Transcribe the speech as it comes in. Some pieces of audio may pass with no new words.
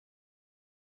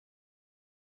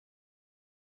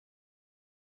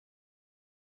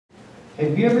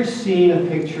Have you ever seen a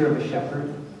picture of a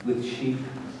shepherd with sheep?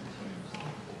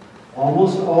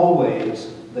 Almost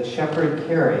always, the shepherd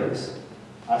carries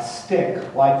a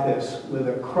stick like this with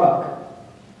a crook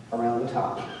around the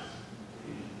top.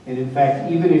 And in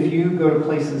fact, even if you go to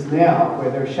places now where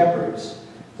there are shepherds,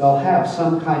 they'll have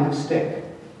some kind of stick.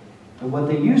 And what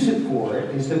they use it for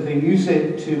is that they use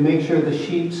it to make sure the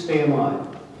sheep stay in line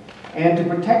and to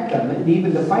protect them and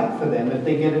even to fight for them if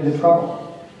they get into trouble.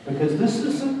 Because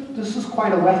this is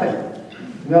quite a weapon.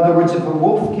 In other words, if a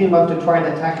wolf came up to try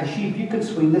to attack a sheep, you could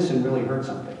swing this and really hurt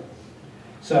something.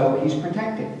 So he's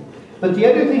protecting. But the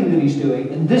other thing that he's doing,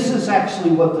 and this is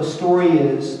actually what the story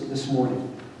is this morning,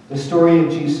 the story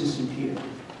of Jesus and Peter,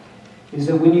 is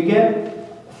that when you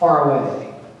get far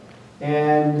away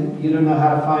and you don't know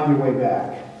how to find your way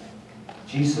back,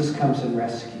 Jesus comes and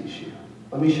rescues you.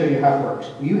 Let me show you how it works.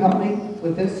 Will you help me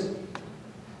with this?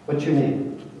 What's your name?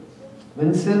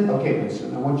 Vincent? Okay,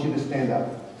 Vincent, I want you to stand up.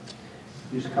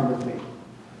 You just come with me.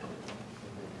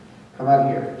 Come out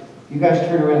here. You guys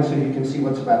turn around so you can see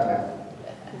what's about to happen.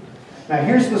 Now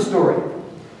here's the story.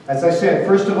 As I said,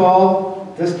 first of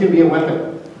all, this can be a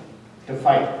weapon to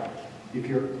fight.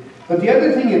 But the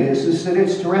other thing it is that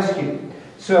it's to rescue.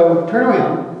 So turn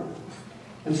around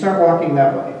and start walking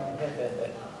that way.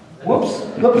 Whoops,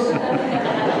 whoops.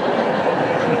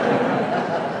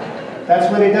 That's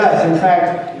what he does. In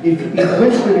fact,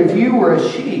 Winston, if you were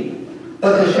a sheep,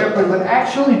 what the shepherd would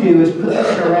actually do is put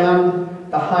this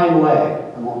around the hind leg.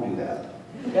 I won't do that.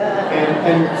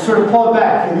 And sort of pull it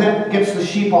back, and that gets the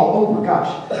sheep all, oh my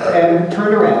gosh, and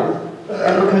turn around.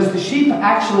 And because the sheep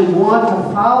actually want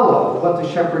to follow what the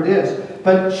shepherd is.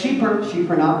 But sheep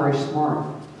are not very smart.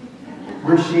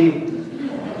 We're sheep.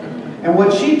 And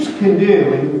what sheep can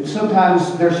do, and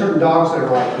sometimes there are certain dogs that are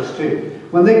like this too,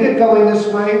 when they get going this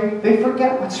way, they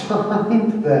forget what's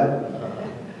behind them.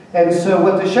 And so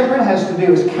what the shepherd has to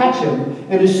do is catch him,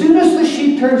 and as soon as the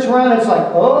sheep turns around, it's like,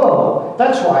 oh,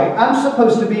 that's right, I'm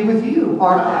supposed to be with you,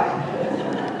 aren't I?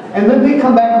 And then they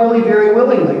come back really very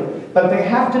willingly. But they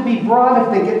have to be brought if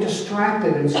they get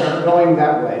distracted and start going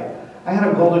that way. I had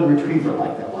a golden retriever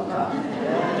like that one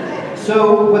time.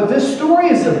 So what this story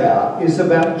is about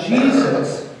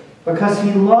Jesus, because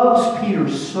he loves Peter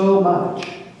so much.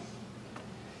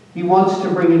 He wants to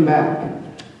bring him back.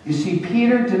 You see,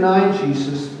 Peter denied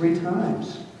Jesus 3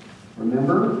 times.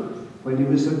 Remember when he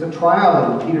was at the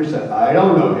trial and Peter said, I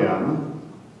don't know him.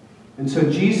 And so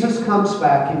Jesus comes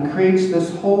back and creates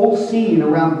this whole scene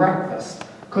around breakfast,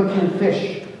 cooking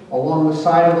fish along the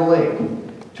side of the lake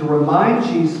to remind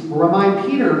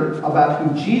Peter about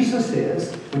who Jesus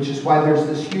is, which is why there's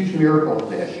this huge miracle of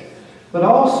fish, but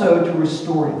also to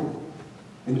restore him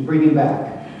and to bring him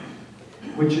back.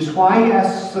 Which is why he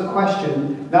asks the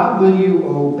question, not will you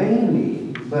obey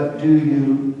me, but do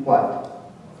you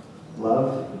what?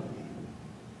 Love me.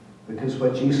 Because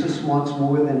what Jesus wants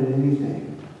more than anything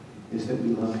is that we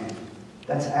love him.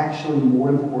 That's actually more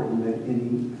important than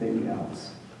anything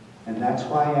else. And that's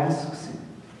why he asks him.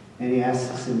 And he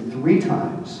asks him 3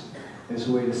 times as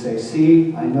a way to say,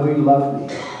 see, I know you love me.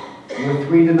 Your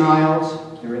 3 denials,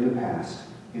 they're in the past.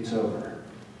 It's over.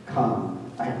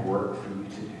 Come, I have work for you to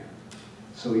do.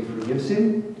 So he forgives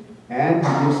him, and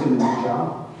he gives him a new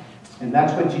job. And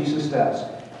that's what Jesus does.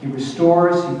 He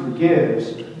restores, he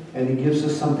forgives, and he gives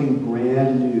us something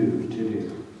brand new to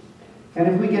do. And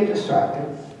if we get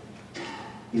distracted,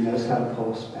 he knows how to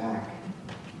pull us back.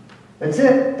 That's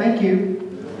it. Thank you.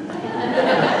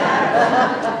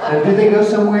 Now, did they go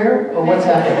somewhere, or what's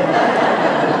happening?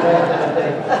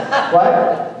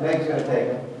 What? Meg's going to take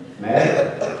him. Meg?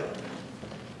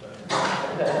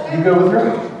 You go with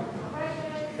her?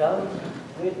 Come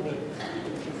with me.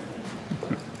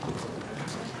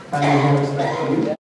 I mean,